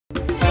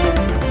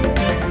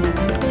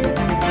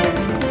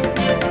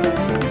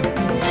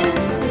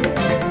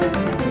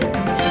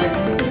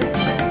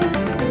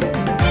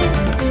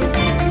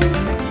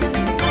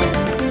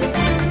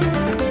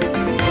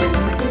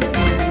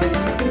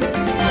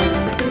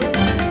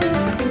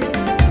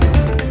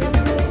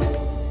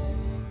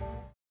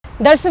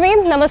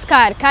दर्शकवृन्द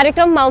नमस्कार।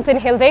 कार्यक्रम माउन्टेन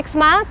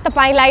हेल्थडेस्कमा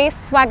तपाईलाई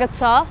स्वागत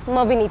छ।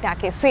 म विनिता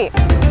केसी।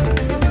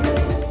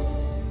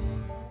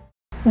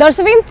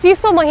 दर्शकवृन्द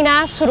चिसो महिना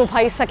सुरु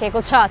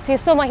भइसकेको छ।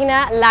 चिसो महिना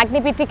लाग्ने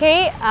बित्तिकै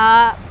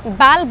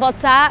बाल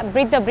बच्चा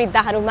वृद्ध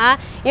वृद्धाहरूमा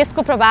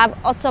यसको प्रभाव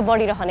अझ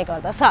बढिरहने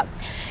गर्दछ।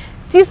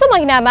 चिसो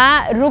महिनामा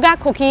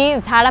रुगाखोकी,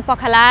 झाडा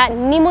पखाला,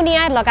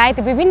 निमोनिया लगायत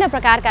विभिन्न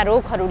प्रकारका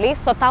रोगहरूले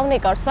सताउने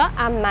गर्छ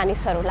आम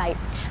मानिसहरूलाई।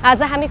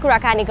 आज हामी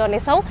कुराकानी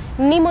गर्नेछौँ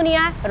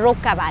निमोनिया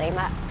रोगका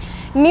बारेमा।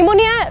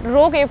 निमोनिया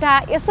रोग एउटा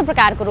यस्तो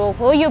प्रकारको रोग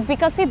हो, यो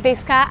विकसित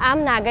देशका आम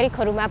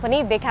नागरिकहरूमा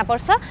पनि देखा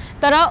पर्छ।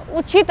 तर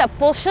उचित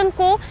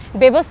पोषणको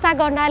व्यवस्था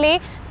गर्नाले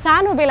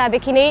सानो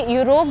बेलादेखि नै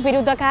यो रोग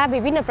विरुद्धका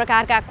विभिन्न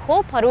प्रकारका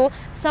खोपहरू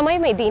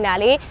समयमै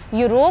दिनाले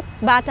यो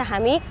रोगबाट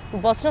हामी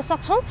बच्न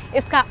सक्छौँ,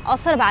 यसका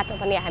असरबाट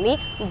पनि हामी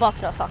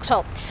बच्न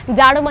सक्छौँ।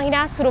 जाडो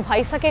महिना सुरु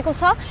भइसकेको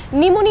छ।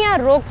 निमोनिया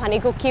रोग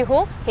भनेको के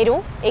हो, हेरौँ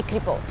एक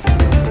रिपोर्ट।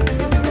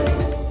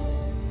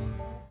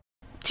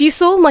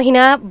 चिसो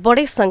महिना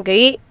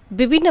बढेसँगै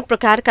विभिन्न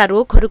प्रकारका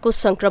रोगहरूको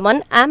संक्रमण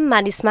आम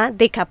मानिसमा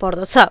देखा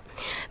पर्दछ।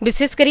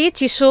 विशेष गरी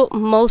चिसो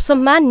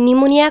मौसममा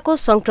निमोनियाको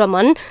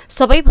संक्रमण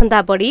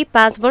सबैभन्दा बढी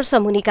 5 वर्ष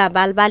मुनिका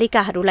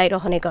बालबालिकाहरूलाई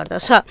रहने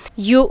गर्दछ।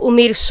 यो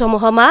उमेर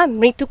समूहमा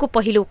मृत्युको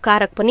पहिलो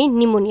कारक पनि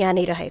निमोनिया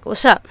नै रहेको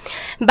छ।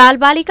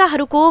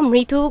 बालबालिकाहरूको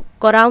मृत्यु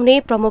गराउने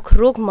प्रमुख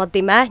रोग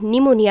मध्येमा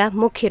निमोनिया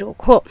मुख्य रोग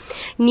हो।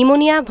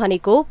 निमोनिया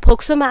भनेको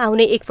फोक्सोमा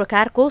आउने एक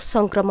प्रकारको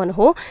संक्रमण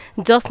हो,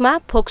 जसमा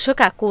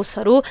फोक्सोका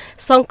कोषहरू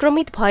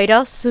संक्रमित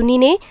भएर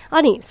सुन्निने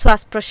अनि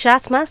श्वास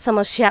प्रश्वासमा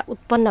समस्या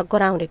उत्पन्न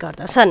गराउने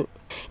गर्दछन्।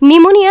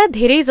 निमोनिया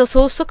धेरै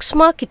जसो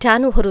सूक्ष्म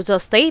कीटाणुहरू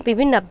जस्तै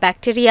विभिन्न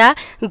ब्याक्टेरिया,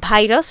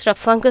 भाइरस र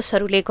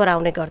फंगसहरूले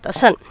गराउने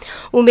गर्दछन्।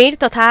 उमेर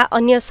तथा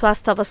अन्य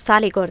स्वास्थ्य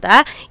अवस्थाले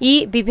गर्दा यी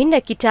विभिन्न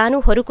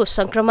कीटाणुहरूको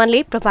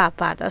संक्रमणले प्रभाव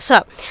पार्दछ।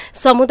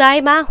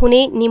 समुदायमा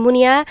हुने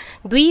निमोनिया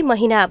 2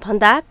 महिना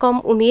भन्दा कम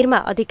उमेरमा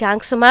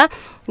अधिकांशमा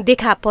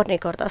देखा पर्ने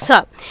गर्दछ।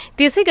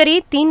 त्यसैगरी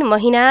 3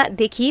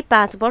 महिनादेखि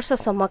 5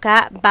 वर्षसम्मका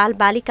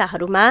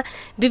बालबालिकाहरूमा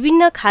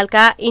विभिन्न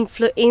खालका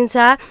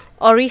इन्फ्लुएन्जा,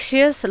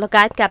 ओरिसियस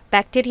लगायतका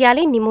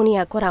ब्याक्टेरियाले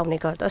निमोनिया गराउने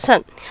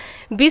गर्दछन्।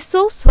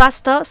 विश्व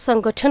स्वास्थ्य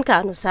संगठनका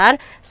अनुसार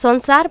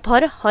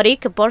संसारभर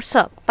हरेक वर्ष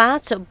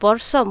 5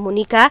 वर्ष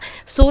मुनिका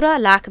 16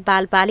 लाख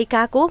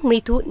बालबालिकाको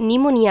मृत्यु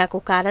निमोनियाको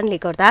कारणले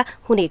गर्दा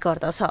हुने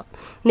गर्दछ।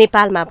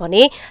 नेपालमा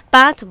भने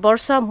 5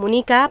 वर्ष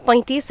मुनिका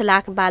 35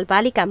 लाख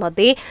बालबालिका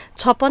मध्ये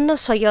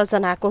 5600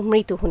 जनाको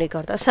मृत्यु हुने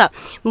गर्दछ।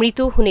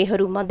 मृत्यु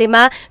हुनेहरू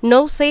मध्येमा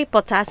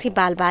 985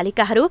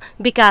 बालबालिकाहरू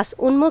विकास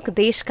उन्मुख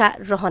देशका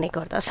रहने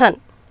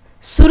गर्दछन्।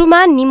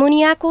 सुरुमा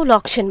निमोनियाको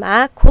लक्षणमा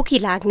खोकी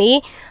लाग्ने,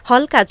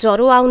 हल्का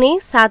ज्वरो आउने,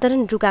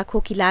 साधारण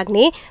रुगाखोकी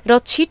लाग्ने र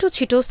छिटो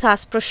छिटो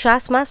श्वास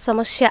प्रश्वासमा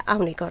समस्या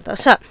आउने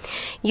गर्दछ।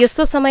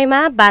 यस्तो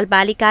समयमा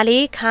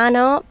बालबालिकाले खान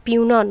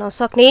पिउन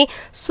नसक्ने,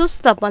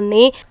 सुस्त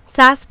बन्ने,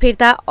 सास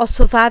फेर्दा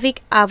अस्वाभाविक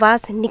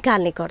आवाज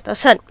निकाल्ने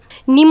गर्दछन्।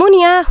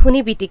 निमोनिया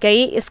हुने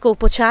बित्तिकै यसको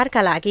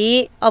उपचारका लागि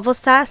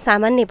अवस्था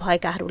सामान्य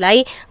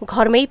भएकाहरूलाई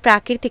घरमै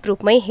प्राकृतिक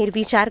रूपमै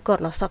हेरविचार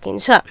गर्न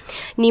सकिन्छ।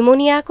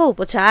 निमोनियाको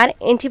उपचार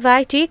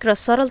एन्टिबायोटिक र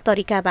सरल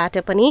तरिकाबाट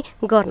पनि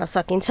गर्न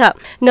सकिन्छ।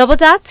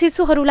 नवजात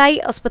शिशुहरूलाई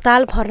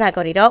अस्पताल भर्ना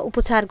गरेर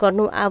उपचार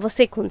गर्नु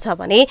आवश्यक हुन्छ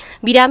भने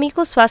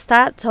बिरामीको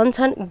स्वास्थ्य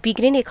झनझन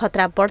बिग्रिने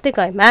खतरा बढ्दै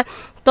गएमा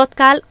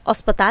तत्काल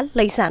अस्पताल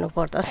लैजानु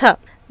पर्दछ।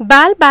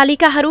 बाल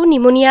बालिकाहरू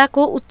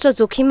निमोनियाको उच्च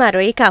जोखिममा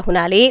रहेका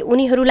हुनाले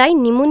उनीहरूलाई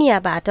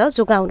निमोनियाबाट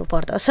जोगाउनु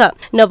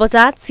पर्दछ।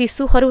 नवजात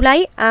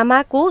शिशुहरूलाई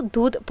आमाको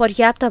दूध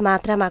पर्याप्त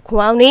मात्रामा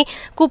खुवाउने,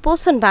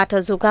 कुपोषणबाट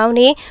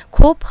जोगाउने,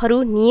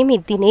 खोपहरू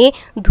नियमित दिने,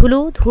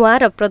 धुलो, धुवाँ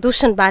र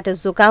प्रदूषणबाट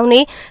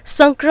जोगाउने,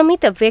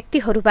 संक्रमित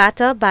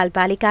व्यक्तिहरूबाट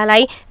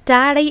बालबालिकालाई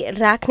टाढै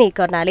राख्ने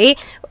गर्नाले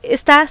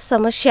यस्ता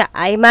समस्या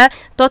आएमा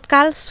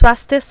तत्काल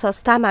स्वास्थ्य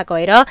संस्थामा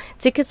गएर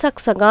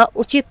चिकित्सकसँग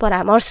उचित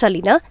परामर्श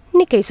लिन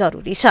निकै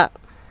जरुरी छ।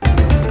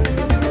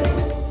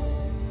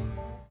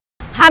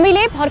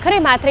 हामीले भर्खरै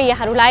मात्रै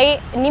यहाँहरूलाई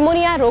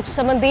निमोनिया रोग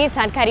सम्बन्धी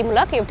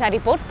जानकारीमूलक एउटा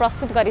रिपोर्ट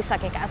प्रस्तुत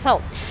गरिसकेका छौँ।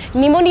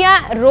 निमोनिया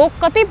रोग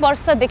कति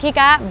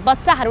वर्षदेखिका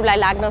बच्चाहरूलाई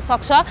लाग्न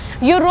सक्छ,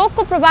 यो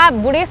रोगको प्रभाव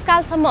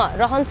बुढेसकालसम्म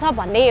रहन्छ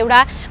भन्ने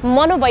एउटा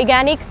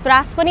मनोवैज्ञानिक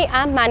त्रास पनि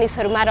आम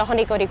मानिसहरूमा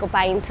रहने गरेको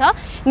पाइन्छ।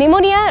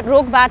 निमोनिया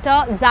रोगबाट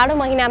जाडो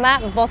महिनामा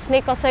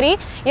बच्ने कसरी,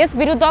 यस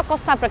विरुद्ध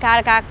कस्ता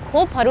प्रकारका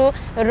खोपहरू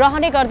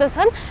रहने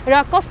गर्दछन्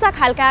र कस्ता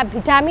खालका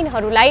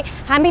भिटामिनहरूलाई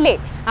हामीले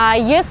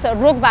यस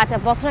रोगबाट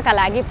बच्नका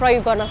लागि प्रयोग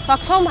गर्न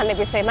सक्छौं भन्ने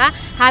विषयमा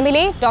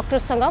हामीले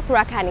डाक्टरसँग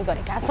कुराकानी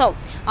गरेका छौं।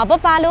 अब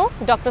पालो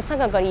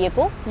डाक्टरसँग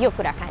गरिएको यो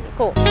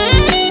कुराकानीको।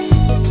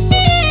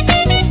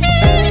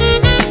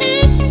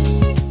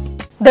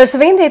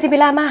 दर्शकवृन्द, यति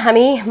बेलामा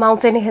हामी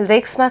माउन्टेन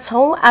हेल्थडेस्कमा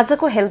छौं।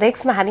 आजको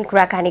हेल्थडेस्कमा हामी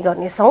कुराकानी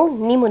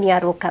गर्नेछौं निमोनिया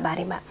रोगका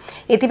बारेमा।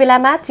 यति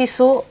बेलामा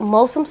चिसो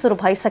मौसम सुरु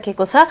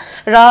भइसकेको छ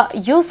र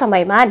यो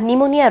समयमा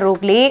निमोनिया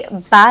रोगले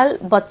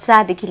बाल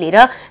बच्चादेखि लिएर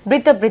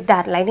वृद्ध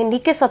वृद्धाहरूलाई नै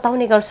निकै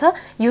सताउने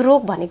गर्छ। यो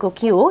रोग भनेको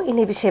के हो,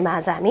 यिनै विषयमा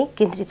आज हामी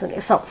केन्द्रित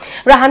हुनेछौं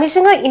र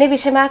हामीसँग यिनै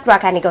विषयमा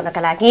कुराकानी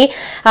गर्नका लागि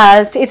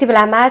यति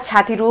बेलामा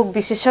छाती रोग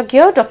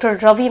विशेषज्ञ डाक्टर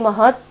रवि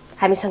महत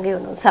हामीसँगै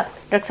हुनुहुन्छ।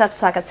 डाक्टर साहब,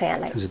 स्वागत छ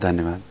यहाँलाई।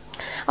 धन्यवाद।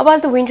 अब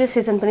अहिले त विन्टर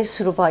सिजन पनि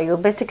सुरु भयो।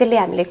 बेसिकली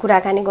हामीले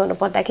कुराकानी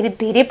गर्नुपर्दाखेरि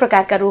धेरै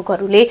प्रकारका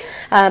रोगहरूले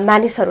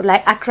मानिसहरूलाई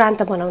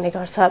आक्रान्त बनाउने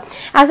गर्छ।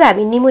 आज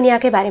हामी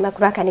निमोनियाकै बारेमा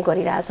कुराकानी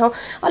गरिरहेछौँ।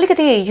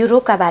 अलिकति यो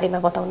रोगका बारेमा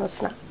बताउनुहोस्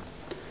न।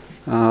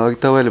 अघि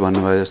तपाईँले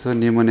भन्नुभयो जस्तो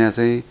निमोनिया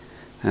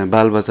चाहिँ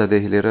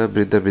बालबच्चादेखि लिएर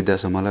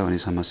वृद्धसम्मलाई हुने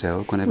समस्या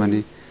हो। कुनै पनि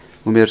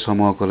उमेर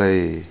समूहकोलाई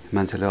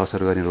मान्छेलाई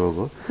असर गर्ने रोग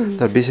हो।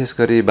 तर विशेष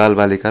गरी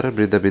बालबालिका र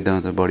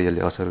वृद्धमा चाहिँ बढी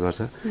यसले असर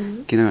गर्छ।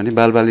 किनभने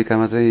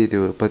बालबालिकामा चाहिँ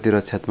त्यो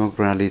प्रतिरक्षात्मक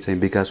प्रणाली चाहिँ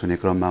विकास हुने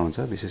क्रममा हुन्छ,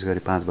 विशेष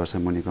गरी 5 वर्ष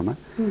मुनिकोमा।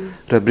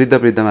 र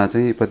वृद्धमा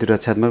चाहिँ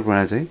प्रतिरक्षात्मक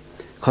प्रणाली चाहिँ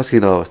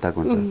खस्किँदो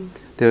अवस्थाको हुन्छ।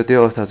 त्यो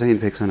अवस्था चाहिँ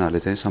इन्फेक्सनहरूले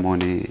चाहिँ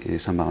समाउने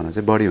सम्भावना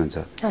चाहिँ बढी हुन्छ।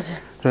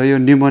 र यो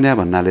निमोनिया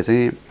भन्नाले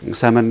चाहिँ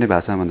सामान्य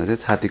भाषामा भन्दा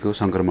चाहिँ छातीको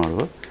सङ्क्रमण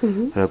हो।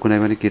 र कुनै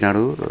पनि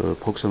कीटाणु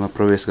फोक्सोमा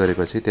प्रवेश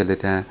गरेपछि त्यसले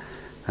त्यहाँ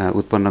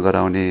उत्पन्न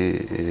गराउने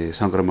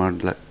सङ्क्रमण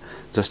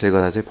जसले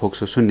गर्दा चाहिँ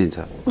फोक्सो सुन्निन्छ।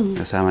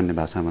 सामान्य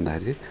भाषामा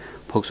भन्दाखेरि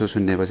फोक्सो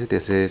सुन्निएपछि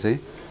त्यसले चाहिँ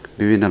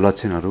विभिन्न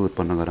लक्षणहरू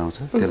उत्पन्न गराउँछ।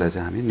 त्यसलाई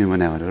चाहिँ हामी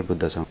निमोनिया भनेर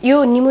बुझ्दछौँ। यो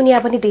निमोनिया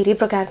पनि धेरै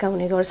प्रकारका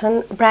हुने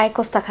गर्छन्। प्राय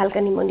कस्ता खालका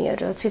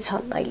निमोनियाहरू चाहिँ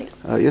छन् अहिले?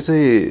 यो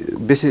चाहिँ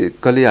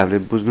बेसिकली हामीले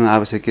बुझ्नु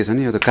आवश्यक के छ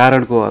नि, यो त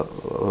कारणको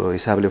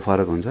हिसाबले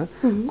फरक हुन्छ।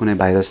 कुनै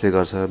भाइरसले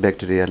गर्छ,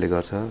 ब्याक्टेरियाले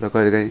गर्छ, र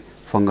कहिलेकाहीँ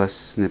फङ्गस,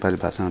 नेपाली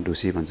भाषामा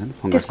ढुसी भन्छन्,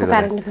 फङ्गसले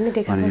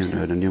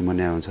गर्दा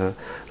निमोनिया हुन्छ।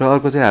 र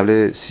अर्को चाहिँ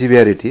हामीले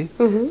सिभियरिटी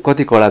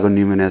कति कडाको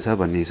निमोनिया छ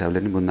भन्ने हिसाबले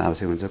पनि बुझ्न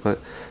आवश्यक हुन्छ।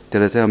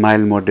 त्यसलाई चाहिँ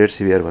माइल्ड मोडरेट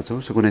सिभियर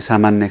भन्छौँ। कुनै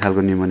सामान्य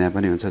खालको निमोनिया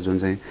पनि हुन्छ जुन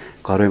चाहिँ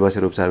घरमै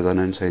बसेर उपचार गर्न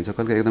पनि सकिन्छ।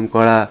 कहिले एकदम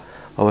कडा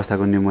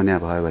अवस्थाको निमोनिया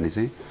भयो भने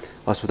चाहिँ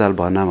अस्पताल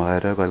भर्ना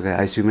भएर कहिलेकाहीँ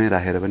आइसियुमै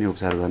राखेर पनि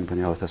उपचार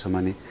गर्नुपर्ने अवस्थासम्म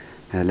नि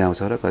ल्याउँछ।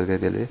 र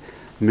कहिलेकाहीँ त्यसले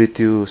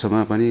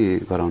मृत्युसम्म पनि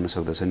गराउन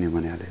सक्दछ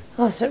निमोनियाले।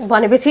 हजुर,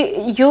 भनेपछि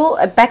यो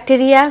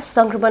ब्याक्टेरिया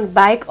सङ्क्रमण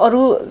बाहेक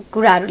अरू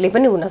कुराहरूले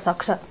पनि हुन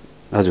सक्छ?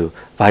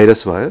 हजुर,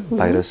 भाइरस भयो,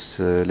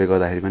 भाइरसले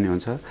गर्दाखेरि पनि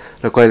हुन्छ।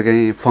 र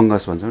कहिलेकाहीँ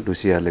फङ्गस भन्छौँ,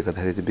 ढुसीहरूले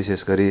गर्दाखेरि चाहिँ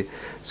विशेष गरी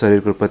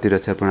शरीरको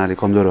प्रतिरक्षा प्रणाली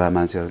कमजोर भए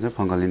मान्छेहरू चाहिँ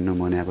फङ्गल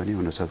निमोनिया पनि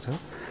हुनसक्छ।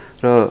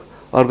 र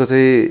अर्को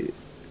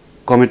चाहिँ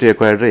कम्युनिटी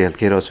एक्वायर्ड र हेल्थ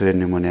केयर एसोसिएटेड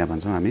निमोनिया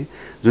भन्छौँ हामी,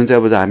 जुन चाहिँ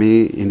अब हामी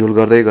हिन्डुल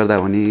गर्दै गर्दा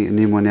हुने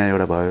निमोनिया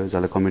एउटा भयो,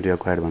 जसलाई कम्युनिटी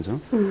एक्वायर्ड भन्छौँ।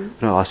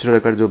 र हस्पिटल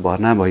एक्वायर्ड जो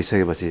भर्ना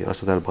भइसकेपछि,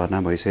 अस्पताल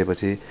भर्ना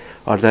भइसकेपछि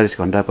 48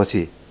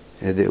 घन्टापछि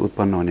यदि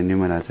उत्पन्न हुने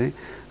निमोनिया चाहिँ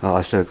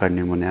हस्पिटल एक्वायर्ड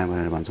निमोनिया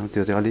भनेर भन्छौँ।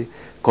 त्यो चाहिँ अलिक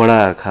कडा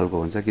खालको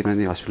हुन्छ।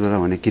 किनभने हस्पिटलमा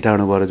हुने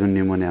कीटाणुबाट जुन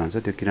निमोनिया हुन्छ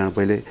त्यो कीटाणु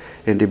पहिले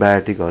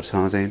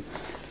एन्टिबायोटिकहरूसँग चाहिँ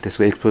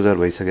त्यसको एक्सपोजर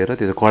भइसकेर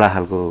त्यो कडा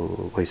खालको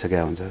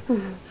भइसकेको हुन्छ।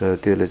 र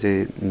त्यसले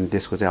चाहिँ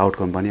त्यसको चाहिँ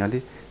आउटकम पनि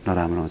अलिक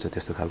नराम्रो हुन्छ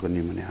त्यस्तो खालको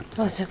निमोनियाहरू।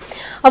 हजुर,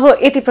 अब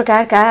यति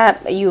प्रकारका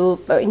यो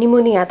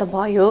निमोनिया त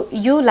भयो,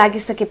 यो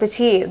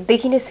लागिसकेपछि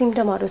देखिने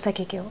सिम्टमहरू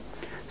चाहिँ के हो?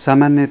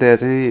 सामान्यतया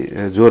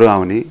चाहिँ ज्वरो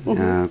आउने,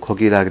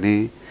 खोकी लाग्ने,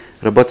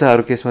 र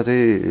बच्चाहरू केसमा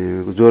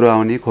चाहिँ ज्वरो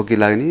आउने, खोकी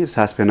लाग्ने,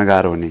 सास फेर्न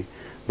गाह्रो हुने।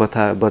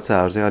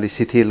 बच्चाहरू चाहिँ अलिक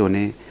शिथिल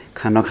हुने,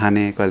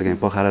 नखाने, कहिलेकाहीँ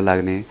पखाला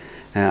लाग्ने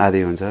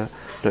आदि हुन्छ।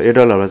 र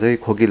एडल्टहरूलाई चाहिँ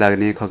खोकी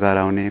लाग्ने, खकार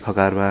आउने,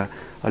 खकारमा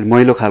अलिक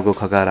मैलो खालको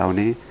खकार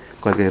आउने,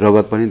 कहिलेकाहीँ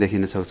रगत पनि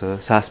देखिन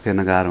सक्छ, सास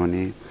फेर्न गाह्रो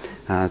हुने,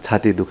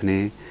 छाती दुख्ने,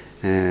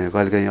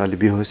 कहिलेकाहीँ अलिक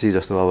बेहोसी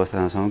जस्तो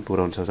अवस्थासम्म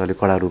पुर्याउन सक्छ अलिक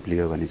कडा रूप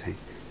लियो भने चाहिँ।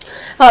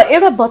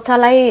 एउटा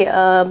बच्चालाई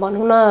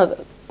भनौँ न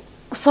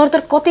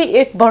सरदर कति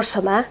एक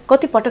वर्षमा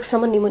कति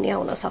पटकसम्म निमोनिया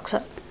हुन सक्छ?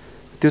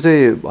 त्यो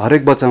चाहिँ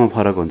हरेक बच्चामा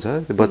फरक हुन्छ।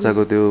 त्यो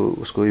बच्चाको त्यो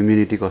उसको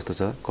इम्युनिटी कस्तो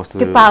छ,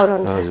 कस्तो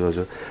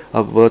हजुर।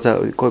 अब बच्चा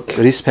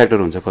रिस्क फ्याक्टर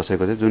हुन्छ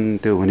कसैको चाहिँ जुन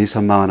त्यो हुने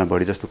सम्भावना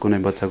बढी, जस्तो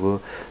कुनै बच्चाको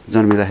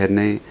जन्मिँदाखेरि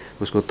नै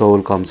उसको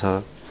तौल कम छ,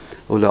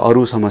 उसलाई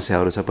अरू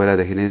समस्याहरू छ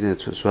पहिलादेखि नै,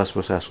 श्वास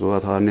प्रश्वासको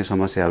अथवा अन्य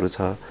समस्याहरू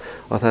छ,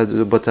 अथवा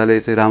जो बच्चाले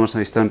चाहिँ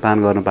राम्रोसँग स्तनपान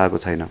गर्न पाएको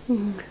छैन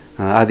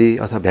आदि,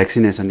 अथवा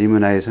भ्याक्सिनेसन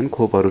इम्युनाइजेसन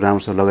खोपहरू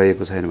राम्रोसँग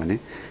लगाइएको छैन भने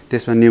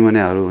त्यसमा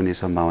निमोनियाहरू हुने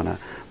सम्भावना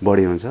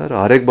बढी हुन्छ। र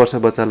हरेक वर्ष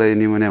बच्चालाई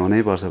निमोनिया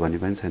हुनैपर्छ भन्ने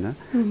पनि छैन।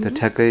 त्यो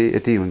ठ्याक्कै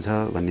यति हुन्छ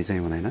भन्ने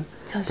चाहिँ हुँदैन।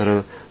 तर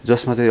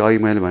जसमा चाहिँ अघि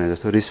मैले भने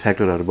जस्तो रिस्क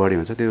फ्याक्टरहरू बढी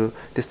हुन्छ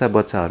त्यस्ता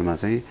बच्चाहरूमा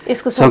चाहिँ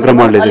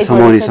सङ्क्रमणले चाहिँ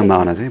समाउने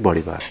सम्भावना चाहिँ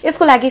बढी भयो।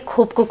 यसको लागि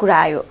खोपको कुरा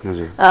आयो,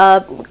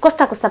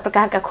 कस्ता कस्ता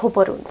प्रकारका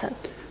खोपहरू हुन्छन्?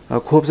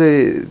 खोप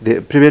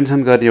चाहिँ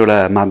प्रिभेन्सन गर्ने एउटा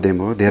माध्यम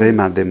हो, धेरै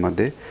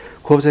माध्यममध्ये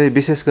खोप चाहिँ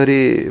विशेष गरी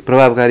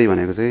प्रभावकारी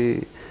भनेको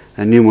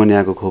चाहिँ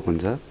निमोनियाको खोप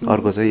हुन्छ।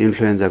 अर्को चाहिँ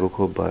इन्फ्लुएन्जाको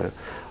खोप भयो।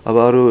 अब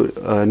अरू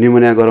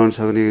निमोनिया गराउन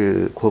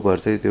सक्ने खोपहरू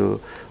चाहिँ त्यो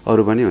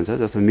अरू पनि हुन्छ,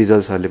 जस्तो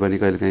मिजल्सहरूले पनि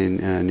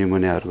कहिलेकाहीँ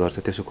निमोनियाहरू गर्छ,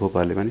 त्यसो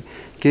खोपहरूले पनि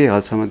केही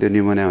हदसम्म त्यो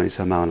निमोनिया हुने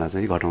सम्भावना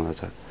चाहिँ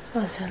घटाउँदछ।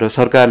 र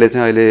सरकारले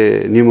चाहिँ अहिले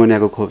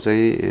निमोनियाको खोप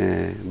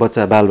चाहिँ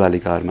बच्चा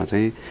बालबालिकाहरूमा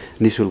चाहिँ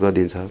निःशुल्क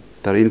दिन्छ।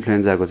 तर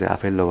इन्फ्लुएन्जाको चाहिँ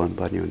आफैले लगाउनु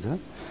पर्ने हुन्छ।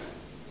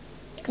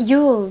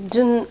 यो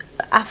जुन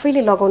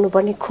आफैले लगाउनु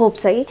पर्ने खोप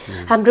चाहिँ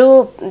हाम्रो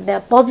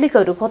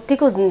पब्लिकहरू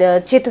कतिको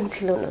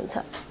चेतनशील हुनुहुन्छ?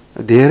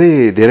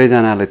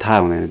 धेरैजनालाई थाहा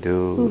हुँदैन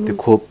त्यो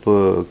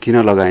खोप किन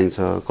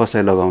लगाइन्छ,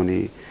 कसलाई लगाउने,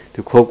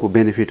 त्यो खोपको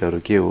बेनिफिटहरू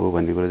के हो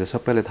भन्ने कुरा चाहिँ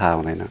सबैलाई थाहा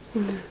हुँदैन।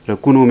 र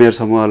कुन उमेर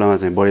समूहमा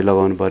चाहिँ बढी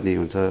लगाउनु पर्ने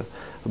हुन्छ,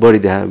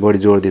 बढी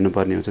जोड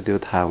दिनुपर्ने हुन्छ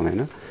त्यो थाहा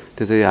हुँदैन।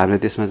 त्यो चाहिँ हामीले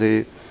त्यसमा चाहिँ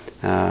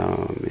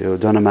यो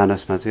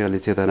जनमानसमा चाहिँ अलि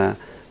चेतना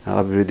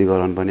अभिवृद्धि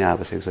गराउनु पनि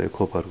आवश्यक छ यो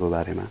खोपहरूको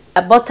बारेमा।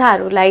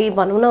 बच्चाहरूलाई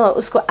भनौँ न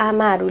उसको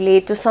आमाहरूले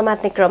त्यो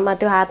समात्ने क्रममा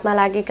त्यो हातमा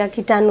लागेका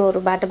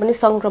कीटाणुहरूबाट पनि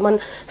संक्रमण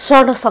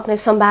सर्न सक्ने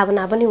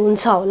सम्भावना पनि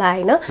हुन्छ होला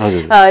होइन?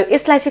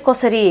 यसलाई चाहिँ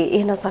कसरी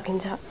हेर्न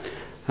सकिन्छ?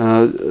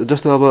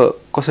 जस्तो अब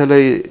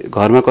कसैलाई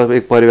घरमा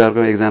एक परिवारको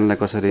एकजनालाई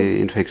कसरी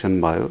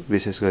इन्फेक्सन भयो,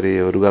 विशेष गरी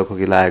यो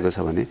रुगाखोकी लागेको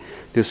छ भने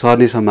त्यो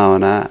सर्ने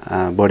सम्भावना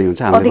बढी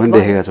हुन्छ। हामीले पनि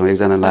देखेका छौँ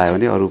एकजना लाग्यो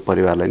भने अरू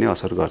परिवारलाई नै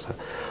असर गर्छ।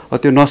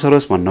 त्यो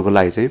नसरोस् भन्नको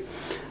लागि चाहिँ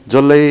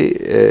जसलाई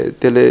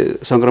त्यसले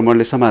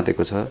सङ्क्रमणले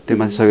समातेको छ त्यो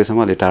मान्छे सकेसम्म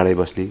अलि टाढै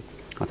बस्ने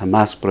अथवा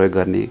मास्क प्रयोग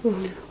गर्ने।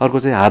 अर्को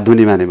चाहिँ हात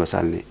धुने बानी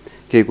बसाल्ने,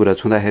 केही कुरा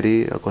छुँदाखेरि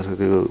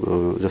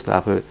कसैको जस्तो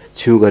आफू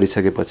छिउ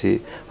गरिसकेपछि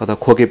अथवा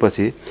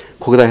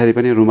खोक्दाखेरि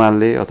पनि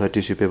रुमालले अथवा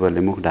टिस्यु पेपरले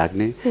मुख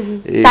ढाक्ने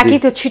ताकि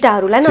त्यो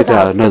छिटाहरूलाई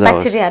नजाओस्,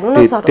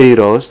 त्यही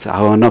रहोस्,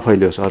 हावा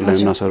नफैलियोस्,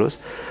 अरूलाई नसरोस्।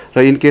 र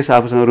इनकेस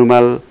आफूसँग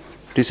रुमाल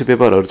टिस्यु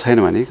पेपरहरू छैन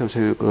भने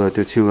कमसेकम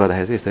त्यो छिउ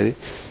गर्दाखेरि चाहिँ यसरी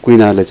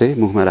कुइनाले चाहिँ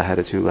मुखमा राखेर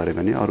छिउ गऱ्यो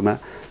भने अरूमा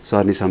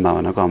सर्ने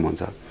सम्भावना कम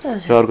हुन्छ।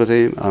 र अर्को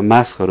चाहिँ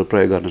मास्कहरू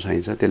प्रयोग गर्न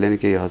सकिन्छ, त्यसले नै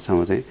केही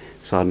हदसम्म चाहिँ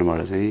सर्नुबाट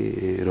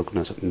चाहिँ रोक्न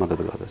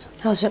मद्दत गर्दछ।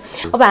 हजुर,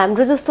 अब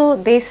हाम्रो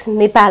जस्तो देश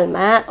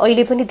नेपालमा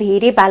अहिले पनि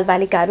धेरै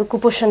बालबालिकाहरू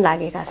कुपोषण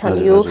लागेका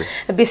छन्। यो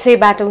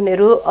विषयबाट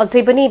उनीहरू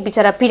अझै पनि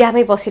बिचरा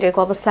पीडामै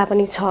बसिरहेको अवस्था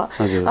पनि छ।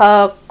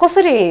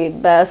 कसरी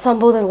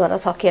सम्बोधन गर्न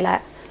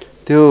सकिएला?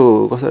 त्यो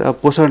कसरी अब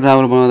पोषण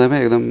राम्रो बनाउँदामै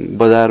एकदम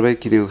बजारमै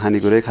किनेको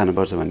खानेकुरै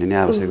खानुपर्छ भन्ने नै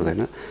आवश्यक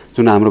हुँदैन।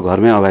 जुन हाम्रो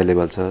घरमै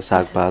अभाइलेबल छ,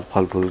 सागपात,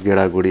 फलफुल,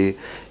 गेडागुडी,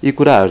 यी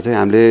कुराहरू चाहिँ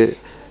हामीले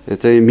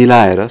चाहिँ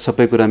मिलाएर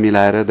सबै कुरा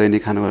मिलाएर दैनिक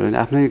खानुपर्छ भने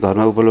आफ्नै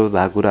घरमा उपलब्ध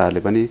भएको कुराहरूले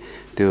पनि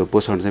त्यो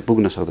पोषण चाहिँ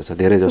पुग्न सक्दछ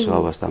धेरै जसो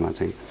अवस्थामा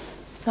चाहिँ।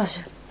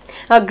 हजुर,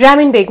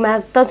 ग्रामीण भेगमा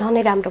त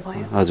झनै राम्रो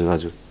भयो।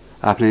 हजुर,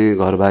 आफ्नै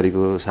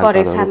घरबारीको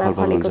सागपातहरू,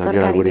 फलफल हुन्छ,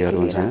 गेडागुडीहरू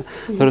हुन्छ,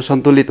 तर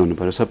सन्तुलित हुनु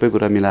पर्यो। सबै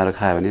कुरा मिलाएर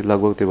खायो भने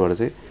लगभग त्योबाट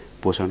चाहिँ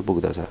पोषण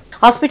पुग्दछ।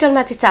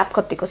 हस्पिटलमा चाहिँ चाप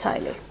कतिको छ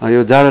अहिले?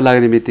 यो जाडो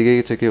लाग्ने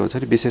बित्तिकै चाहिँ के हुन्छ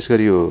भने विशेष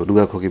गरी यो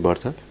रुगाखोकी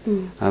बढ्छ,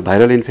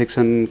 भाइरल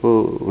इन्फेक्सनको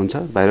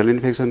हुन्छ। भाइरल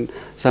इन्फेक्सन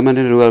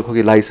सामान्य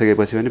रुगाखोकी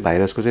लागिसकेपछि पनि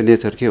भाइरसको चाहिँ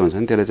नेचर के हुन्छ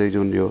भने त्यसले चाहिँ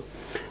जुन यो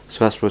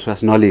श्वास प्रश्वास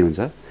नली हुन्छ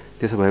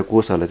त्यसो भए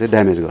कोषहरूलाई चाहिँ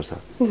ड्यामेज गर्छ।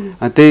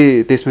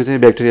 त्यसमा चाहिँ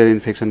ब्याक्टेरियल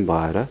इन्फेक्सन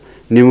भएर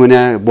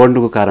न्युमोनिया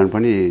बढ्नुको कारण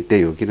पनि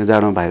त्यही हो, किन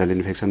जाडोमा भाइरल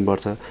इन्फेक्सन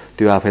बढ्छ,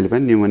 त्यो आफैले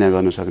पनि न्युमोनिया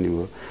गर्न सक्ने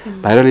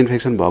भयो। भाइरल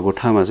इन्फेक्सन भएको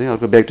ठाउँमा चाहिँ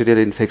अर्को ब्याक्टेरियल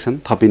इन्फेक्सन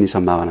थपिने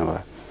सम्भावना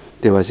भयो,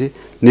 त्यो भएपछि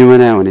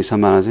न्युमोनिया हुने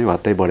सम्भावना चाहिँ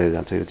भत्तै बढेर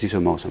जान्छ यो चिसो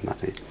मौसममा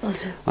चाहिँ।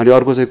 अनि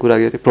अर्को चाहिँ कुरा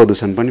के अरे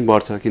प्रदूषण पनि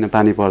बढ्छ, किन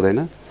पानी पर्दैन,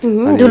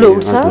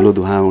 धुलो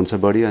धुवा हुन्छ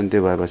बढी, अनि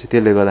त्यो भएपछि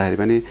त्यसले गर्दाखेरि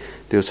पनि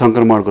त्यो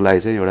सङ्क्रमणको लागि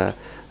चाहिँ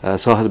एउटा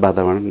सहज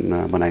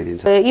वातावरण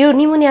बनाइदिन्छ। यो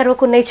निमोनिया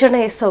रोगको नेचर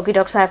नै यस्तो हो कि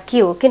डाक्टर साहब, के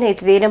हो, किन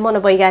यति धेरै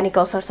मनोवैज्ञानिक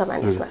असर छ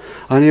मानिसमा?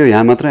 अनि यो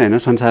यहाँ मात्रै होइन,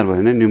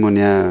 संसारभरि नै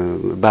निमोनिया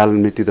बाल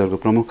मृत्युदरको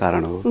प्रमुख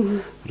कारण हो।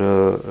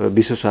 र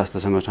विश्व स्वास्थ्य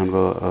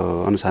सङ्गठनको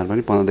अनुसार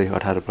पनि 15 देखि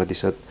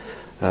 18%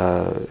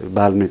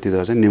 बाल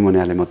मृत्युदर चाहिँ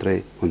निमोनियाले मात्रै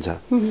हुन्छ।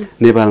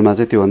 नेपालमा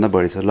चाहिँ त्योभन्दा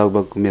बढी छ,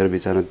 लगभग मेरो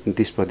विचारमा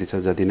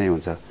 30% जति नै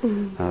हुन्छ।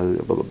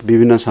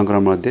 विभिन्न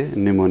सङ्क्रमणमध्ये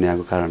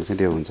निमोनियाको कारण चाहिँ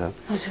त्यो हुन्छ।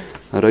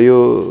 र यो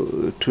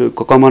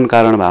कमन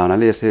कारण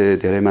भावनाले यसले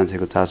धेरै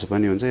मान्छेको चासो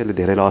पनि हुन्छ, यसले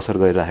धेरैलाई असर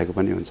गरिरहेको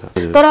पनि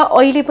हुन्छ। तर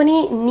अहिले पनि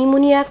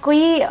निमोनियाकै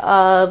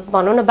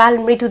भनौँ न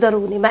बाल मृत्युदर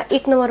हुनेमा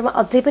 1 नम्बरमा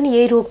अझै पनि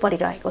यही रोग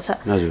परिरहेको छ।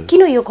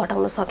 किन यो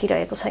घटाउन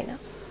सकिरहेको छैन?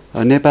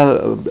 नेपाल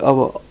अब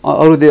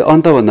अरू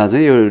अन्तभन्दा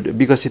चाहिँ यो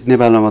विकसित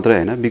नेपालमा मात्रै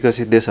होइन,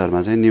 विकसित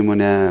देशहरूमा चाहिँ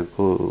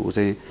निमोनियाको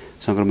चाहिँ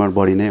सङ्क्रमण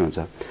बढी नै हुन्छ।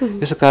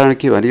 यसको कारण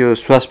के भने यो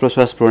श्वास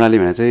प्रश्वास प्रणाली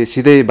भने चाहिँ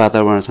सिधै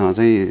वातावरणसँग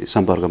चाहिँ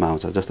सम्पर्कमा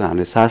आउँछ। जस्तो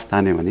हामीले सास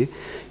तान्यो भने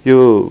यो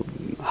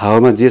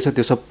हावामा जे छ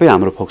त्यो सबै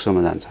हाम्रो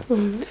फोक्सोमा जान्छ,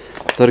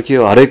 तर के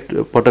हो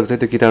हरेक पटक चाहिँ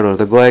त्यो कीटाणुहरू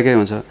त गएकै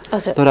हुन्छ,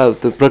 तर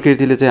त्यो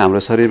प्रकृतिले चाहिँ हाम्रो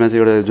शरीरमा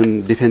चाहिँ एउटा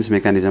जुन डिफेन्स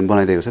मेकानिजम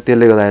बनाइदिएको छ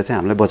त्यसले गर्दाखेरि चाहिँ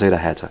हामीलाई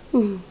बचाइरहेको छ,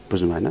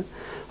 बुझ्नु भएन?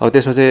 अब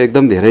त्यसमा चाहिँ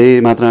एकदम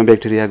धेरै मात्रामा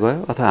ब्याक्टेरिया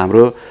गयो अथवा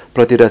हाम्रो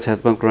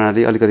प्रतिरक्षात्मक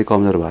प्रणाली अलिकति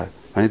कमजोर भयो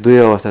भने दुवै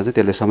अवस्था चाहिँ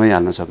त्यसले समय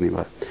हाल्न सक्ने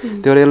भयो।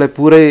 त्यही भएर यसलाई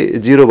पुरै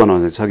जिरो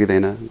बनाउन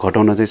सकिँदैन,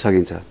 घटाउन चाहिँ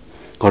सकिन्छ।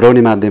 घटाउने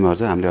माध्यमहरू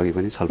चाहिँ हामीले अघि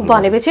पनि छलफल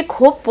भनेपछि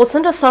खोप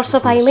पोषण र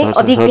सरसफाइमै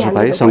अधिक ध्यान दिनु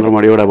पर्यो।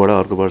 सङ्क्रमण एउटाबाट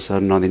अर्को वर्ष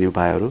नदिने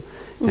उपायहरू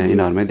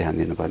यिनीहरूमै ध्यान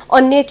दिनु पर्यो।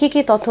 अन्य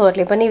के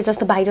तत्त्वहरूले पनि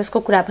जस्तो भाइरसको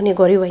कुरा पनि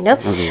गर्यो होइन,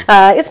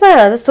 यसमा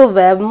जस्तो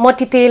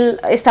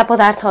मट्टीतेल यस्ता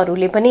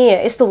पदार्थहरूले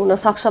पनि यस्तो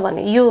हुन सक्छ भने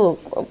यो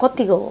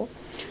कतिको हो?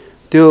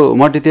 त्यो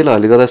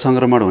मट्टीतेलहरूले गर्दा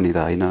सङ्क्रमण हुने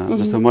त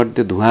होइन। जस्तो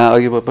त्यो धुवा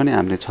अघि पनि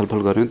हामीले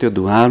छलफल गऱ्यौँ, त्यो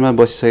धुवामा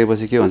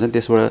बसिसकेपछि के हुन्छ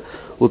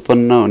त्यसबाट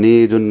उत्पन्न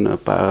हुने जुन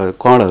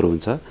कणहरू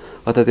हुन्छ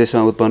अथवा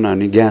त्यसमा उत्पन्न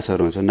हुने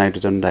ग्यासहरू हुन्छ,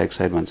 नाइट्रोजन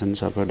डाइअक्साइड भन्छन्,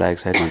 सल्फर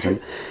डाइअक्साइड भन्छन्,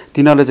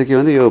 तिनीहरूले चाहिँ के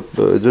भन्छ यो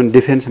जुन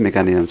डिफेन्स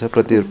मेकानिजम छ,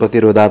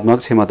 प्रतिरोधात्मक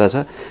क्षमता छ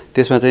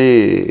त्यसमा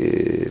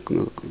चाहिँ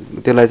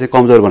त्यसलाई चाहिँ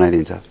कमजोर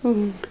बनाइदिन्छ।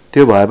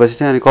 त्यो भएपछि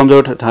चाहिँ अनि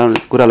कमजोर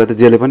कुरालाई त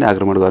जेले पनि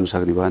आक्रमण गर्न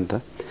सक्ने भयो नि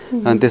त,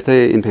 अनि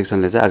त्यस्तै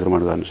इन्फेक्सनले चाहिँ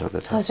आक्रमण गर्न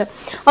सक्दछ। हजुर,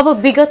 अब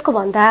विगतको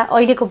भन्दा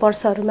अहिलेको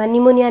वर्षहरूमा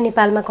निमोनिया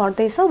नेपालमा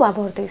घट्दैछ वा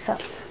बढ्दैछ?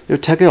 यो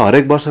ठ्याक्कै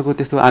हरेक वर्षको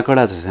त्यस्तो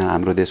आँकडा छैन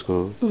हाम्रो देशको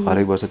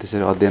हरेक वर्ष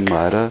त्यसरी अध्ययन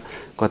भएर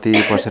कति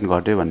 %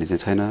 घट्यो भन्ने चाहिँ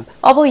छैन।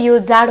 अब यो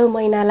जाडो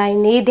महिनालाई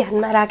नै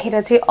ध्यानमा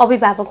राखेर चाहिँ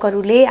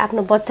अभिभावकहरूले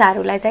आफ्नो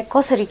बच्चाहरूलाई चाहिँ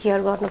कसरी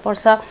केयर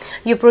गर्नुपर्छ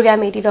यो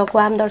प्रोग्राम हेरिरहेको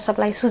आम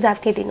दर्शकलाई सुझाव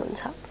के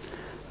दिनुहुन्छ?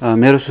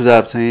 मेरो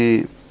सुझाव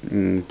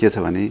चाहिँ के छ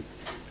भने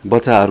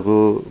बच्चाहरूको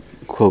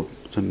खोप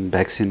जुन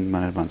भ्याक्सिन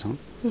भनेर भन्छौँ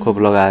खोप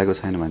लगाएको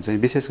छैन भने चाहिँ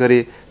विशेष गरी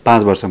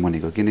 5 वर्ष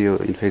मुनिको, किन यो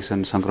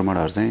इन्फेक्सन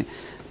सङ्क्रमणहरू चाहिँ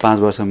 5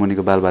 वर्ष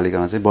मुनिको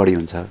बालबालिकामा चाहिँ बढी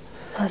हुन्छ।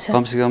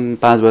 कमसेकम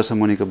 5 वर्ष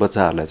मुनिको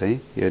बच्चाहरूलाई चाहिँ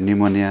यो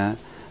निमोनिया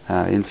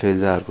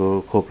इन्फ्लुएन्जाहरूको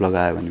खोप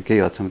लगायो भने केही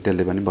हदसम्म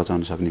त्यसले पनि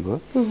बचाउन सक्ने भयो।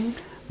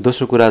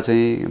 दोस्रो कुरा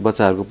चाहिँ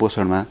बच्चाहरूको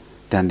पोषणमा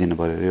ध्यान दिनु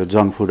पर्यो। यो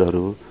जङ्क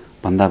फुडहरू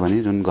भन्दा पनि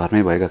जुन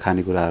घरमै भएका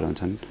खानेकुराहरू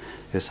हुन्छन्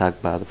यो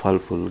सागपात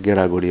फलफुल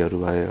गेडागुडीहरू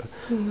भयो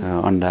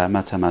अन्डा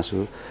माछा मासु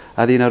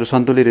आदि यिनीहरू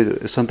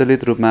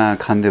सन्तुलित रूपमा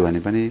खान्दियो भने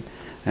पनि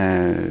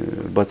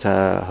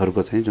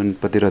बच्चाहरूको चाहिँ जुन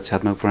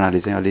प्रतिरक्षात्मक प्रणाली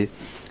चाहिँ अलि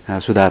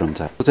सुधार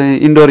हुन्छ। त्यो चाहिँ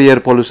इन्डोर एयर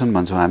पल्युसन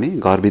भन्छौँ हामी,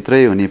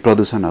 घरभित्रै हुने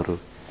प्रदूषणहरू।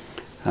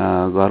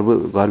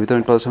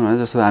 घरभित्र प्रदूषण भने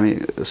जस्तो हामी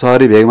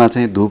सहरी भेगमा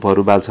चाहिँ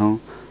धुपहरू बाल्छौँ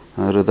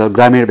र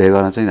ग्रामीण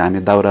भेगमा चाहिँ हामी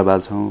दाउरा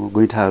बाल्छौँ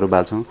गुइठाहरू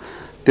बाल्छौँ,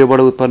 त्योबाट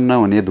उत्पन्न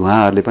हुने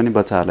धुवाँहरूले पनि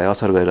बच्चाहरूलाई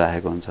असर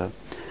गरिरहेको हुन्छ।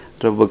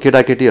 र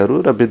केटाकेटीहरू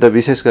र वृद्ध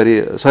विशेष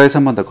गरी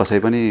 100सम्म त कसैले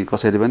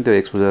पनि त्यो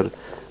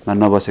एक्सपोजरमा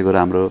नबसेको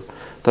राम्रो,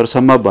 तर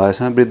सम्भव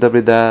भएसम्म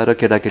वृद्ध र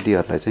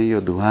केटाकेटीहरूलाई चाहिँ यो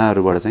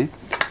धुवाँहरूबाट चाहिँ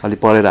अलि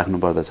परै राख्नु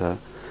पर्दछ।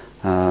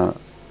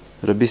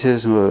 र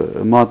विशेष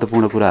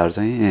महत्त्वपूर्ण कुराहरू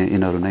चाहिँ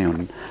यिनीहरू नै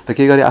हुन्। र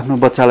के गरी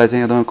आफ्नो बच्चालाई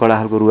चाहिँ एकदमै कडा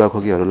खालको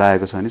रुगाखोकीहरू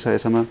लागेको छ भने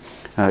 100सम्म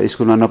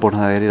स्कुलमा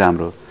नपठाउँदाखेरि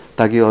राम्रो,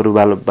 ताकि अरू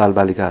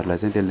बालबालिकाहरूलाई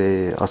चाहिँ त्यसले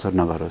असर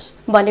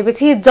नगरोस्।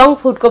 भनेपछि जङ्क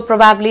फुडको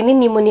प्रभावले नै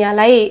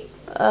निमोनियालाई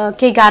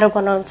केही गाह्रो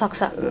बनाउन सक्छ।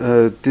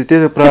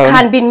 त्यो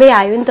खानपिनमै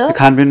आयो नि त,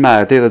 खानपिनमा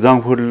आयो। त्यही त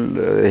जङ्क फुड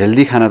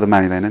हेल्दी खाना त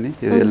मानिँदैन नि,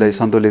 यसलाई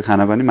सन्तुलित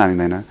खाना पनि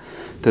मानिँदैन।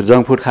 त्यो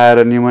जङ्क फुड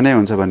खाएर निमोनिया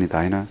हुन्छ भन्ने त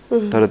होइन,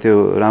 तर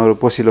त्यो राम्रो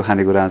पोसिलो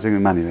खानेकुरा चाहिँ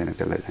मानिँदैन।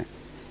 त्यसलाई चाहिँ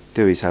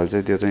त्यो हिसाबले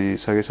चाहिँ त्यो चाहिँ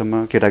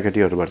सकेसम्म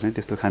केटाकेटीहरूबाट चाहिँ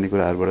त्यस्तो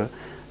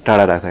खानेकुराहरूबाट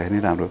टाढा राख्दाखेरि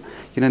नै राम्रो।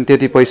 किनभने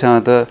त्यति पैसामा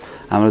त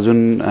हाम्रो जुन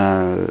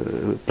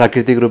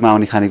प्राकृतिक रूपमा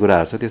आउने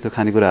खानेकुराहरू छ त्यस्तो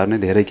खानेकुराहरू नै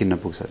धेरै किन्न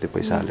पुग्छ त्यो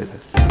पैसाहरूले त।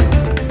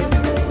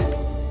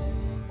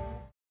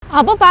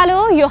 अब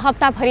पालो यो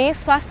हप्ताभरि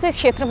स्वास्थ्य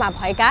क्षेत्रमा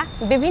भएका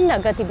विभिन्न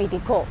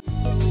गतिविधिको।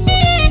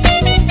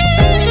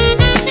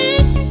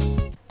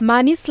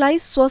 मानिसलाई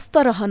स्वस्थ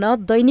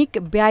रहन दैनिक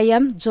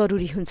व्यायाम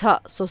जरुरी हुन्छ।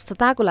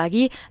 स्वस्थताको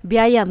लागि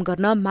व्यायाम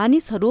गर्न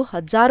मानिसहरू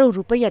हजारौं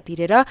रुपैयाँ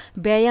तिरेर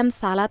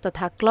व्यायामशाला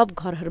तथा क्लब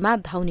घरहरूमा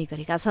धाउने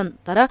गरेका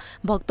छन्। तर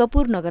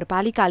भक्तपुर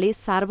नगरपालिकाले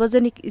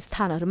सार्वजनिक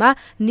स्थानहरूमा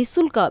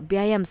निशुल्क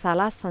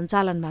व्यायामशाला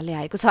सञ्चालनमा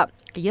ल्याएको छ।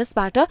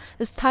 यसबाट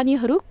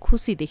स्थानीयहरू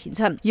खुसी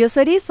देखिन्छन्।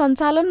 यसरी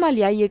सञ्चालनमा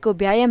ल्याइएको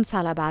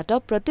व्यायामशालाबाट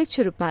प्रत्यक्ष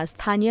रूपमा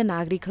स्थानीय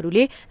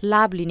नागरिकहरूले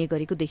लाभ लिने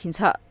गरेको देखिन्छ।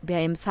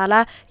 व्यायामशाला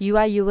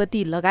युवा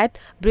युवती लगायत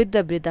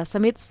वृद्ध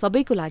समेत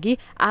सबैको लागि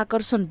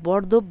आकर्षण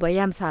बढ्दो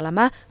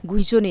व्यायामशालामा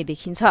घुइँचो नै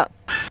देखिन्छ।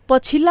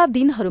 पछिल्ला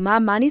दिनहरूमा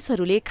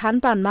मानिसहरूले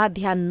खानपानमा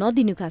ध्यान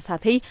नदिनुका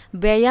साथै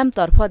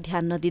व्यायामतर्फ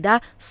ध्यान नदिँदा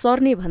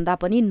सर्ने भन्दा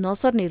पनि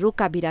नसर्ने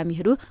रोगका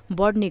बिरामीहरू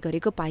बढ्ने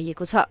गरेको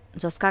पाइएको छ,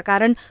 जसका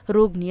कारण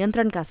रोग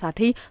नियन्त्रणका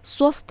साथै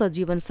स्वस्थ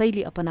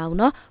जीवनशैली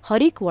अपनाउन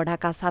हरेक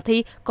वडाका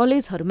साथै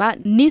कलेजहरूमा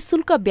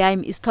निशुल्क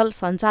व्यायाम स्थल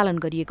सञ्चालन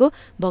गरिएको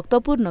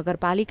भक्तपुर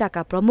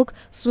नगरपालिकाका प्रमुख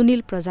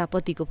सुनिल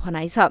प्रजापतिको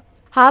भनाइ छ।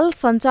 हाल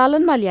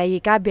सञ्चालनमा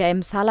ल्याइएका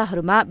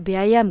व्यायामशालाहरूमा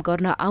व्यायाम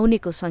गर्न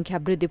आउनेको संख्या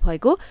वृद्धि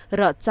भएको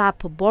र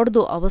चाप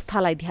बढ्दो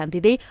अवस्थालाई ध्यान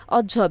दिँदै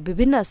अझ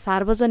विभिन्न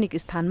सार्वजनिक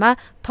स्थानमा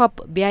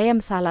थप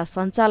व्यायामशाला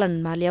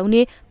सञ्चालनमा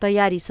ल्याउने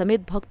तयारी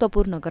समेत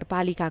भक्तपुर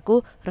नगरपालिकाको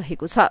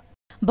रहेको छ।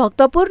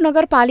 भक्तपुर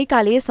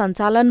नगरपालिकाले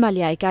सञ्चालनमा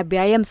ल्याएका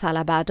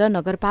व्यायामशालाबाट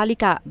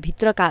नगरपालिका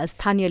भित्रका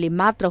स्थानीयले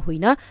मात्र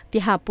होइन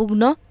त्यहाँ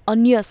पुग्न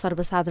अन्य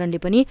सर्वसाधारणले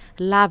पनि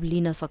लाभ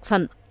लिन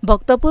सक्छन्।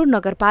 भक्तपुर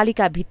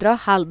नगरपालिका भित्र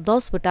हाल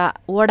 10 वटा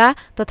वडा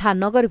तथा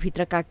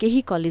नगरभित्रका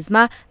केही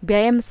कलेजमा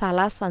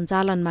व्यायामशाला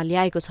सञ्चालनमा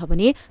ल्याएको छ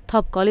भने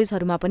थप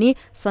कलेजहरूमा पनि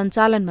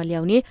सञ्चालनमा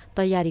ल्याउने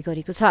तयारी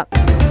गरेको छ।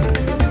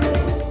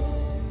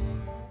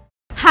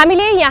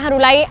 हामीले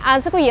यहाँहरूलाई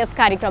आजको यस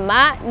कार्यक्रममा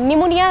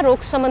निमोनिया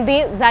रोग सम्बन्धी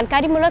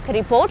जानकारीमूलक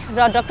रिपोर्ट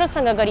र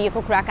डाक्टरसँग गरिएको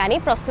कुराकानी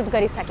प्रस्तुत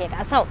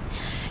गरिसकेका छौं।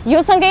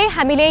 यो सँगै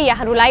हामीले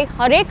यहाँहरूलाई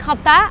हरेक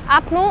हप्ता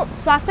आफ्नो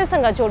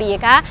स्वास्थ्यसँग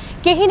जोडिएका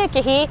केही न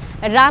केही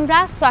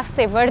राम्रा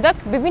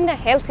स्वास्थ्यवर्धक विभिन्न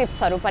हेल्थ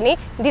टिप्सहरू पनि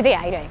दिँदै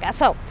आइरहेका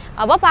छौं।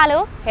 अब पालो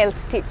हेल्थ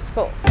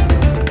टिप्सको।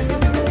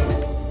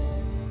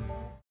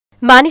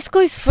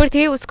 मानिसको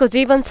स्फूर्ति उसको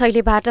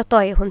जीवनशैलीबाट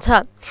तय हुन्छ।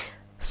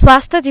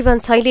 स्वास्थ्य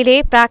जीवनशैलीले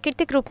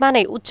प्राकृतिक रूपमा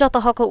नै उच्च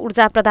तहको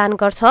ऊर्जा प्रदान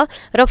गर्छ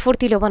र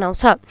फुर्तिलो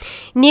बनाउँछ।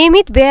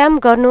 नियमित व्यायाम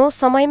गर्नु,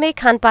 समयमै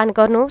खानपान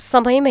गर्नु,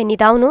 समयमै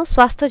निदाउनु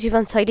स्वास्थ्य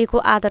जीवनशैलीको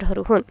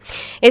आधारहरू हुन्।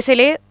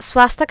 यसैले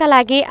स्वास्थ्यका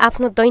लागि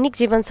आफ्नो दैनिक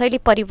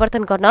जीवनशैली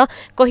परिवर्तन गर्न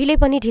कहिल्यै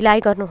पनि ढिलाइ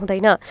गर्नु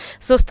हुँदैन।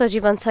 स्वस्थ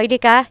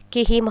जीवनशैलीका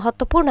केही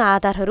महत्त्वपूर्ण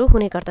आधारहरू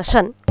हुने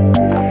गर्दछन्।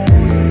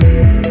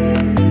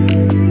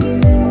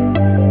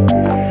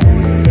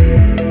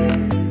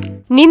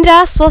 निन्द्रा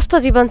स्वस्थ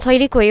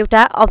जीवनशैलीको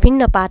एउटा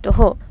अभिन्न पाटो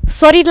हो।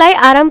 शरीरलाई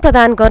आराम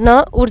प्रदान गर्न,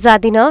 ऊर्जा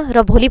दिन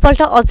र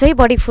भोलिपल्ट अझै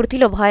बढी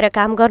फुर्तिलो भएर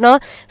काम गर्न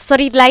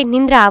शरीरलाई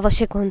निन्द्रा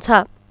आवश्यक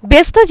हुन्छ।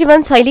 व्यस्त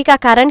जीवनशैलीका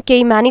कारण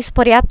केही मानिस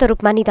पर्याप्त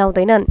रूपमा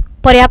निदाउँदैनन्।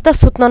 पर्याप्त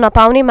सुत्न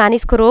नपाउने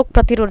मानिसको रोग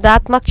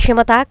प्रतिरोधात्मक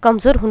क्षमता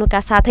कमजोर हुनुका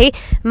साथै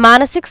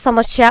मानसिक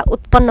समस्या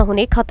उत्पन्न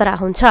हुने खतरा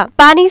हुन्छ।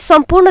 पानी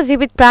सम्पूर्ण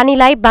जीवित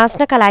प्राणीलाई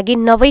बाँच्नका लागि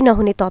नभई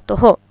नहुने तत्त्व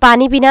हो।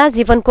 पानी बिना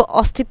जीवनको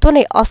अस्तित्व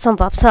नै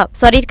असम्भव छ।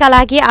 शरीरका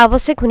लागि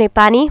आवश्यक हुने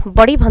पानी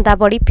बढी भन्दा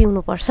बढी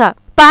पिउनुपर्छ।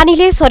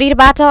 पानीले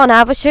शरीरबाट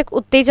अनावश्यक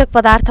उत्तेजक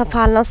पदार्थ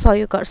फाल्न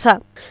सहयोग गर्छ।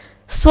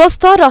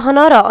 स्वस्थ रहन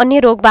र अन्य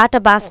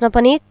रोगबाट बाँच्न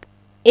पनि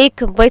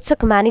एक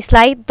वयस्क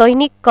मानिसलाई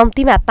दैनिक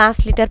कम्तीमा 5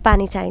 लिटर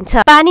पानी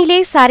चाहिन्छ।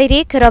 पानीले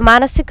शारीरिक र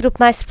मानसिक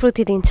रूपमा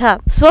स्फूर्ति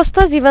दिन्छ। स्वस्थ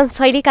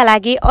जीवनशैलीका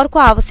लागि अर्को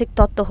आवश्यक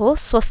तत्त्व हो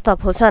स्वस्थ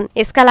भोजन।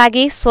 यसका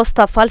लागि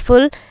स्वस्थ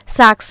फलफूल,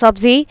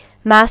 सागसब्जी,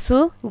 मासु,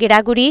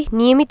 गेडागुडी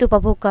नियमित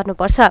उपभोग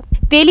गर्नुपर्छ।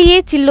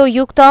 तेलिए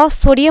चिल्लोयुक्त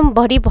सोडियम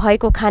बढी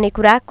भएको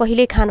खानेकुरा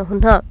कहिले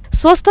खानुहुन्न।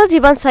 स्वस्थ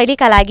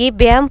जीवनशैलीका लागि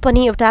व्यायाम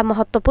पनि एउटा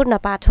महत्त्वपूर्ण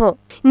पाठ हो।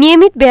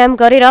 नियमित व्यायाम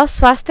गरेर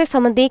स्वास्थ्य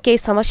सम्बन्धी केही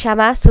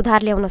समस्यामा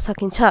सुधार ल्याउन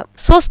सकिन्छ।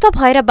 स्वस्थ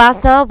भएर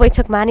बाँच्न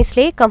वयस्क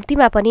मानिसले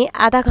कम्तीमा पनि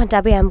आधा घण्टा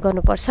व्यायाम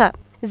गर्नुपर्छ।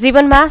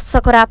 जीवनमा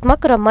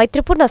सकारात्मक र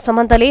मैत्रीपूर्ण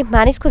सम्बन्धले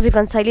मानिसको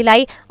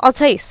जीवनशैलीलाई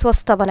अझै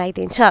स्वस्थ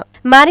बनाइदिन्छ।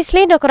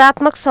 मानिसले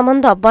नकारात्मक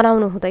सम्बन्ध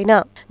बनाउनु हुँदैन।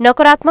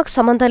 नकारात्मक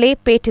सम्बन्धले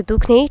पेट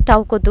दुख्ने,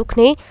 टाउको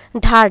दुख्ने,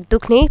 ढाड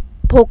दुख्ने,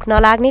 भोक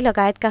नलाग्ने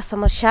लगायतका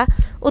समस्या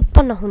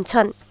उत्पन्न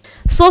हुन्छन्।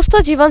 स्वस्थ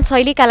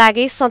जीवनशैलीका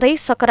लागि सधैँ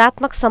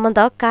सकारात्मक सम्बन्ध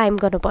कायम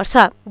गर्नुपर्छ।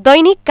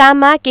 दैनिक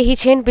काममा केही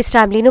क्षण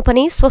विश्राम लिनु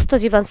पनि स्वस्थ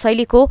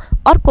जीवनशैलीको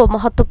अर्को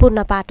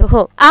महत्त्वपूर्ण पाटो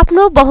हो।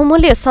 आफ्नो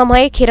बहुमूल्य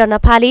समय खेर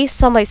नफाली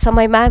समय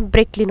समयमा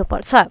ब्रेक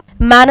लिनुपर्छ।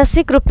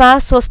 मानसिक रूपमा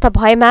स्वस्थ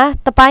भएमा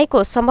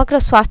तपाईको समग्र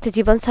स्वास्थ्य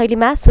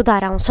जीवनशैलीमा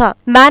सुधार आउँछ।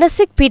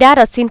 मानसिक पीडा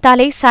र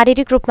चिन्ताले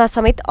शारीरिक रूपमा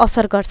समेत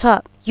असर गर्छ।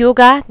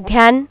 योगा,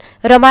 ध्यान,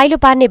 रमाइलो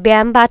पार्ने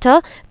व्यायामबाट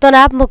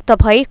तनावमुक्त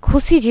भई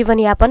खुशी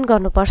जीवनयापन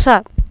गर्नुपर्छ।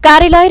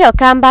 कार्यालय र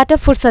कामबाट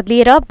फुर्सद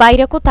लिएर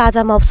बाहिरको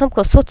ताजा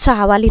मौसमको स्वच्छ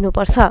हावा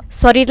लिनुपर्छ।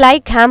 शरीरलाई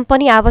घाम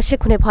पनि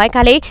आवश्यक हुने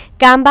भएकाले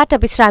कामबाट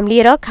विश्राम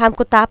लिएर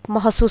घामको ताप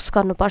महसुस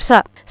गर्नुपर्छ।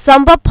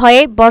 सम्भव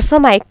भए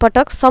वर्षमा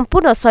एकपटक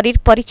सम्पूर्ण शरीर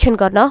परीक्षण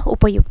गर्न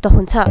उपयुक्त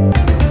हुन्छ।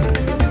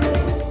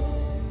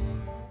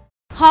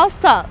 हवस्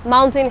त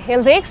माउन्टेन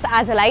हेल्थ डेस्क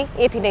आजलाई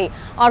यति नै।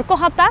 अर्को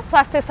हप्ता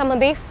स्वास्थ्य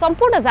सम्बन्धी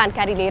सम्पूर्ण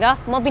जानकारी लिएर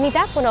म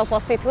विनिता पुनः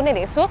उपस्थित हुने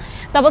रहेछु।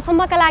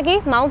 तबसम्मका लागि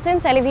माउन्टेन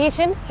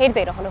टेलिभिजन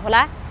हेर्दै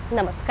रहनुहोला।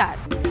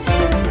 नमस्कार।